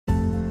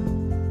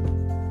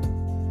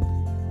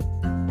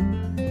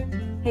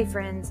Hey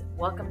friends,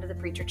 welcome to the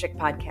Preacher Chick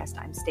podcast.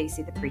 I'm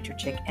Stacy the Preacher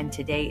Chick, and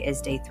today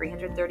is day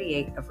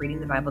 338 of reading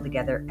the Bible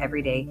together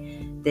every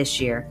day this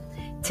year.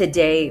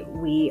 Today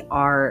we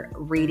are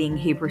reading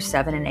Hebrews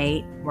 7 and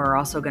 8. We're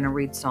also going to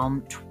read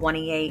Psalm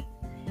 28,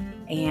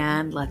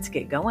 and let's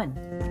get going.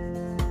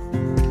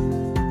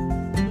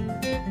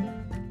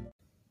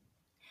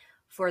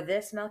 For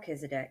this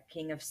Melchizedek,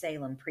 king of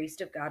Salem,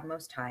 priest of God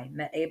Most High,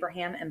 met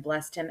Abraham and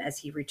blessed him as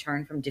he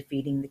returned from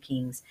defeating the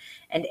kings.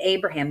 And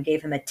Abraham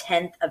gave him a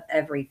tenth of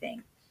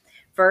everything.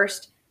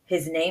 First,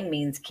 his name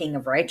means king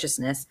of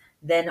righteousness,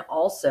 then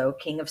also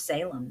king of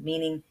Salem,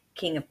 meaning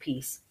king of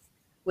peace.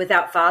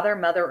 Without father,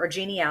 mother, or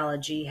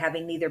genealogy,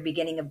 having neither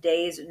beginning of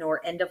days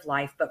nor end of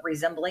life, but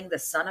resembling the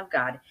Son of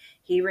God,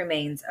 he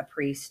remains a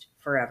priest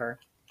forever.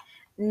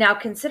 Now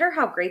consider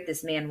how great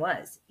this man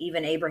was.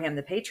 Even Abraham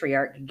the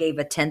patriarch gave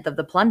a tenth of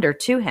the plunder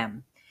to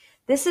him.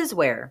 This is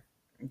where,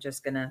 I'm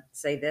just going to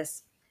say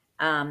this,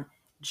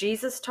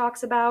 Jesus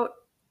talks about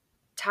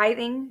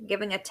tithing,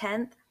 giving a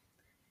tenth.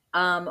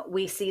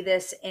 We see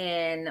this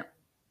in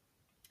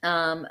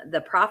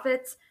the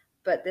prophets,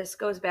 but this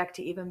goes back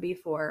to even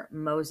before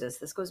Moses.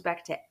 This goes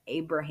back to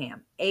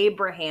Abraham.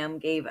 Abraham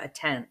gave a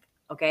tenth,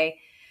 okay?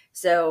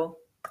 So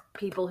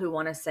people who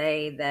want to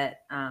say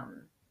that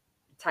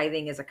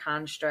tithing is a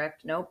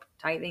construct. Nope.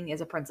 Tithing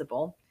is a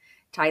principle.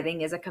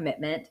 Tithing is a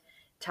commitment.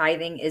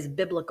 Tithing is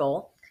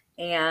biblical.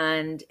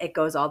 And it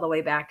goes all the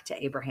way back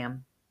to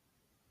Abraham.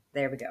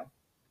 There we go.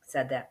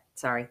 Said that.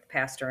 Sorry, the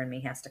pastor in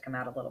me has to come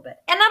out a little bit.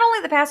 And not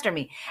only the pastor in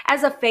me,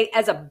 as a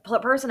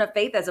person of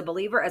faith, as a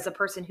believer, as a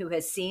person who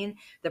has seen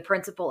the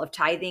principle of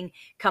tithing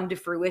come to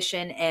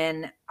fruition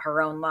in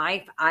her own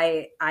life,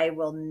 I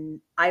will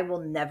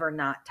never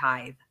not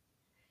tithe.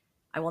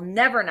 I will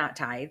never not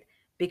tithe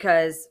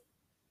because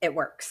it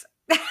works.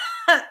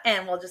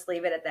 And we'll just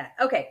leave it at that.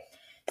 Okay,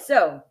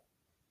 so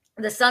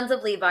the sons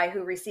of Levi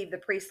who receive the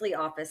priestly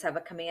office have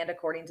a command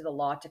according to the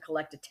law to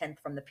collect a tenth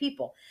from the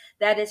people.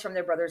 That is from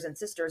their brothers and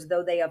sisters,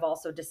 though they have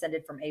also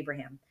descended from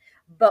Abraham.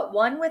 But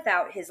one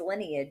without this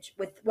lineage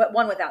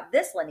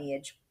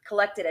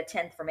collected a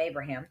tenth from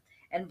Abraham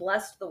and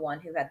blessed the one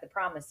who had the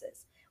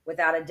promises.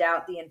 Without a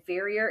doubt, the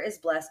inferior is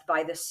blessed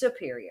by the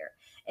superior.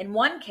 In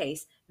one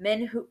case,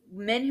 men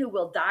who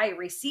will die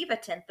receive a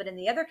tenth, but in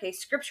the other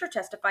case, Scripture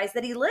testifies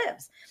that he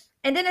lives.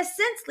 And in a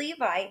sense,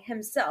 Levi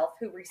himself,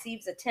 who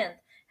receives a tenth,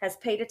 has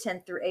paid a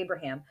tenth through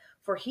Abraham,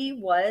 for he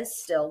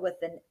was still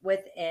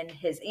within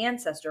his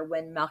ancestor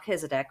when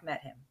Melchizedek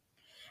met him.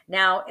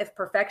 Now, if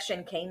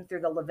perfection came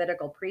through the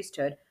Levitical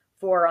priesthood,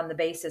 for on the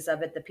basis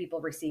of it the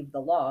people received the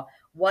law,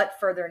 what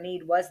further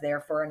need was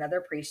there for another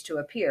priest to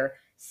appear,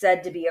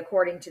 said to be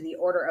according to the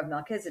order of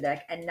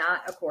Melchizedek and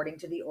not according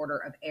to the order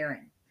of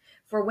Aaron?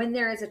 For when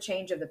there is a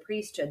change of the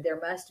priesthood, there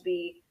must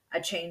be a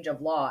change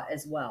of law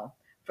as well.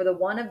 For the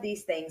one of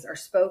these things are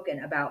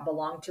spoken about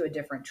belonged to a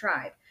different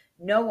tribe.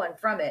 No one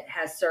from it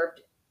has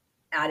served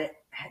at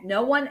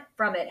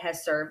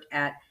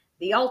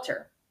the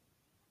altar.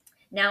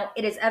 Now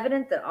it is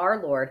evident that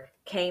our Lord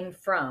came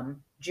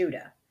from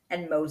Judah,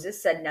 and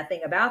Moses said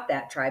nothing about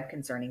that tribe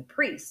concerning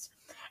priests.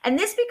 And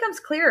this becomes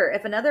clearer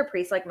if another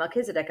priest like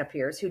Melchizedek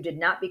appears, who did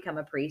not become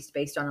a priest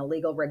based on a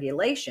legal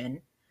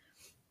regulation,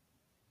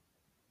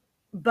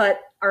 but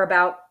are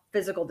about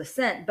physical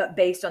descent, but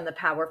based on the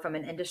power from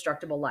an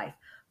indestructible life.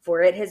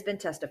 For it has been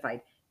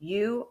testified,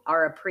 you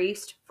are a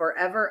priest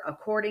forever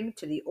according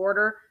to the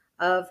order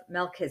of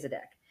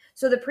Melchizedek.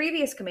 So the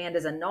previous command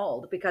is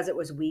annulled because it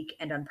was weak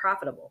and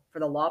unprofitable, for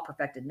the law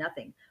perfected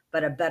nothing,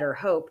 but a better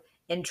hope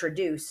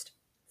introduced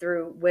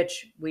through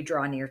which we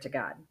draw near to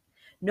God.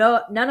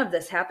 No, none of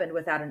this happened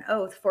without an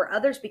oath, for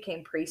others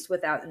became priests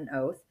without an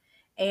oath,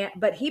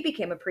 but he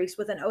became a priest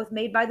with an oath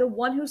made by the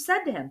one who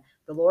said to him,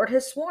 the Lord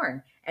has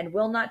sworn and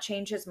will not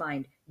change his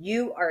mind.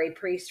 You are a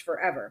priest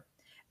forever.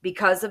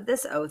 Because of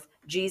this oath,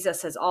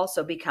 Jesus has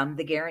also become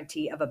the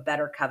guarantee of a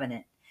better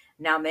covenant.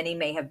 Now, many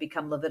may have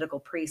become Levitical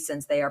priests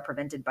since they are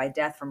prevented by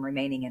death from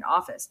remaining in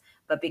office,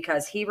 but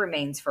because he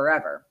remains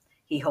forever,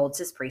 he holds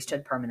his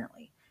priesthood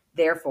permanently.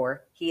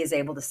 Therefore, he is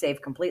able to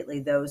save completely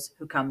those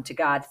who come to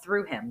God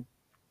through him,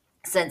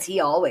 since he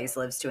always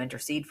lives to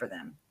intercede for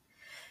them.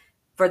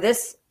 For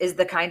this is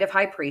the kind of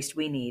high priest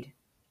we need: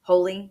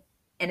 holy,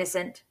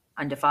 innocent,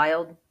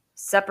 undefiled,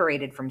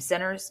 separated from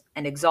sinners,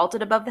 and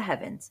exalted above the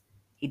heavens.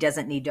 He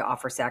doesn't need to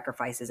offer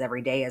sacrifices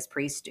every day as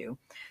priests do,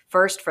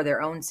 first for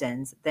their own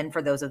sins, then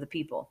for those of the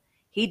people.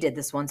 He did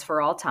this once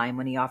for all time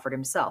when he offered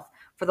himself.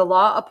 For the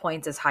law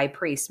appoints as high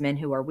priests men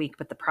who are weak,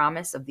 but the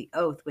promise of the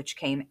oath which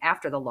came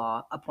after the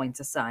law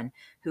appoints a son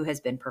who has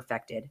been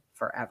perfected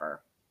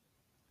forever.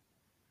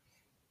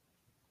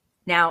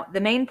 Now, the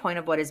main point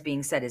of what is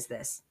being said is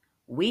this: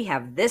 we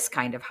have this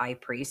kind of high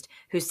priest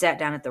who sat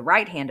down at the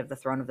right hand of the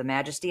throne of the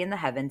majesty in the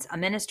heavens, a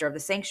minister of the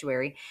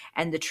sanctuary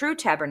and the true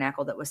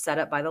tabernacle that was set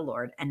up by the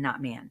Lord and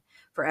not man.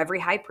 For every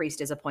high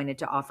priest is appointed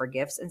to offer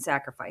gifts and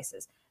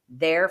sacrifices.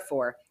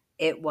 Therefore,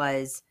 it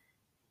was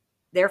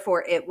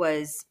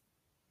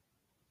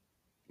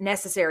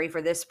necessary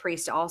for this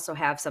priest to also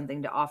have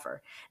something to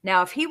offer.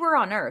 Now, if he were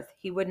on earth,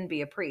 he wouldn't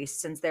be a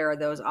priest, since there are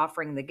those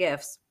offering the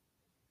gifts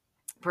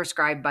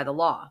prescribed by the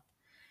law.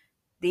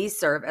 These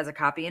serve as a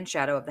copy and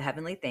shadow of the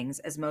heavenly things,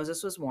 as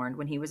Moses was warned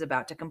when he was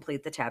about to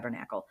complete the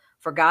tabernacle.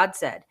 For God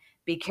said,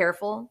 "Be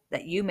careful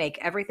that you make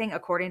everything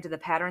according to the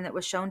pattern that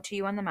was shown to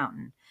you on the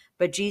mountain."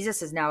 But Jesus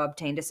has now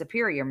obtained a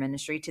superior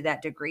ministry to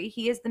that degree.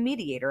 He is the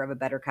mediator of a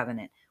better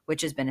covenant,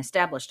 which has been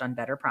established on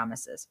better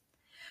promises.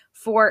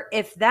 For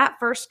if that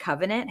first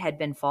covenant had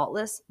been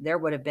faultless, there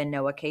would have been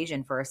no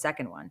occasion for a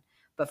second one.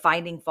 But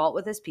finding fault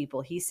with his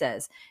people, he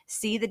says,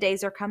 "See, the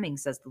days are coming,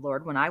 says the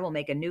Lord, when I will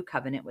make a new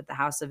covenant with the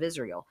house of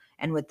Israel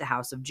and with the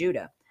house of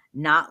Judah,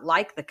 not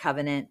like the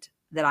covenant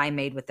that I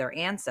made with their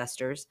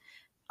ancestors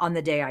on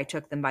the day I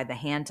took them by the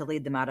hand to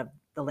lead them out of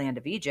the land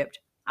of Egypt.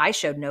 I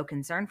showed no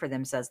concern for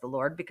them, says the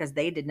Lord, because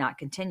they did not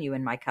continue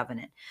in my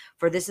covenant.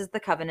 For this is the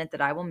covenant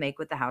that I will make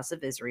with the house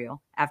of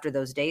Israel after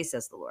those days,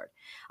 says the Lord.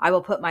 I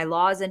will put my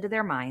laws into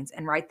their minds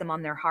and write them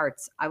on their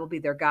hearts. I will be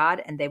their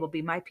God, and they will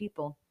be my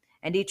people.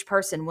 And each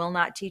person will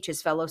not teach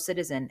his fellow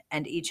citizen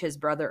and each his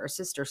brother or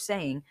sister,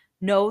 saying,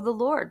 'Know the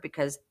Lord,'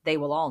 because they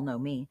will all know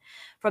me,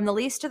 from the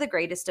least to the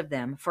greatest of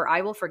them, for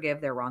I will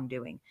forgive their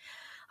wrongdoing.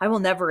 I will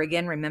never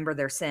again remember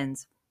their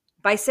sins."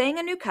 By saying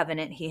a new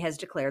covenant, he has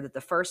declared that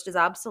the first is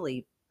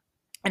obsolete,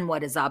 and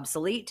what is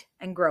obsolete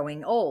and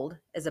growing old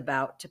is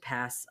about to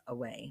pass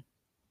away.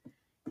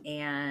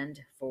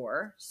 And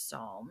for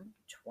Psalm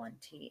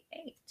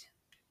 28.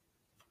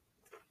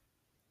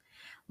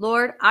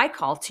 Lord, I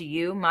call to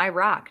you, my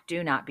rock.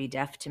 Do not be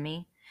deaf to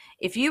me.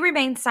 If you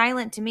remain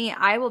silent to me,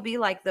 I will be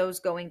like those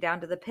going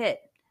down to the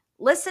pit.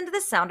 Listen to the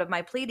sound of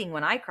my pleading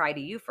when I cry to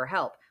you for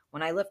help,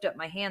 when I lift up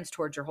my hands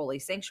towards your holy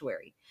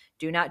sanctuary.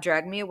 Do not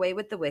drag me away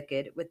with the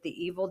wicked, with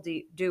the evil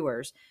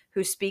doers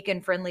who speak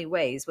in friendly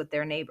ways with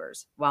their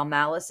neighbors, while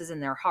malice is in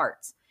their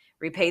hearts.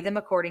 Repay them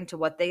according to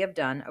what they have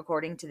done,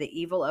 according to the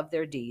evil of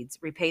their deeds.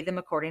 Repay them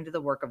according to the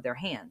work of their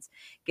hands.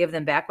 Give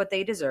them back what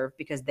they deserve,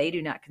 because they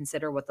do not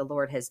consider what the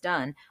Lord has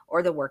done,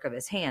 or the work of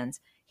his hands.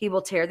 He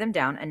will tear them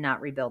down and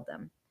not rebuild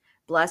them.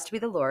 Blessed be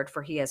the Lord,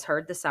 for he has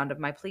heard the sound of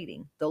my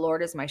pleading. The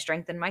Lord is my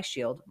strength and my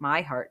shield.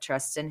 My heart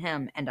trusts in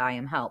him, and I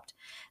am helped.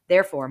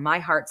 Therefore, my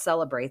heart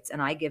celebrates,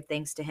 and I give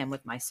thanks to him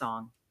with my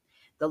song.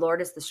 The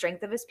Lord is the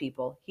strength of his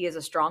people. He is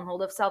a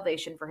stronghold of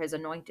salvation for his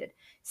anointed.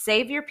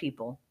 Save your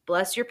people,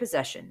 bless your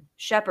possession,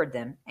 shepherd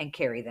them, and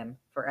carry them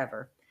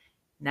forever.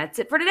 And that's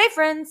it for today,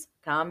 friends.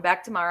 Come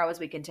back tomorrow as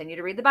we continue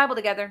to read the Bible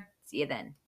together. See you then.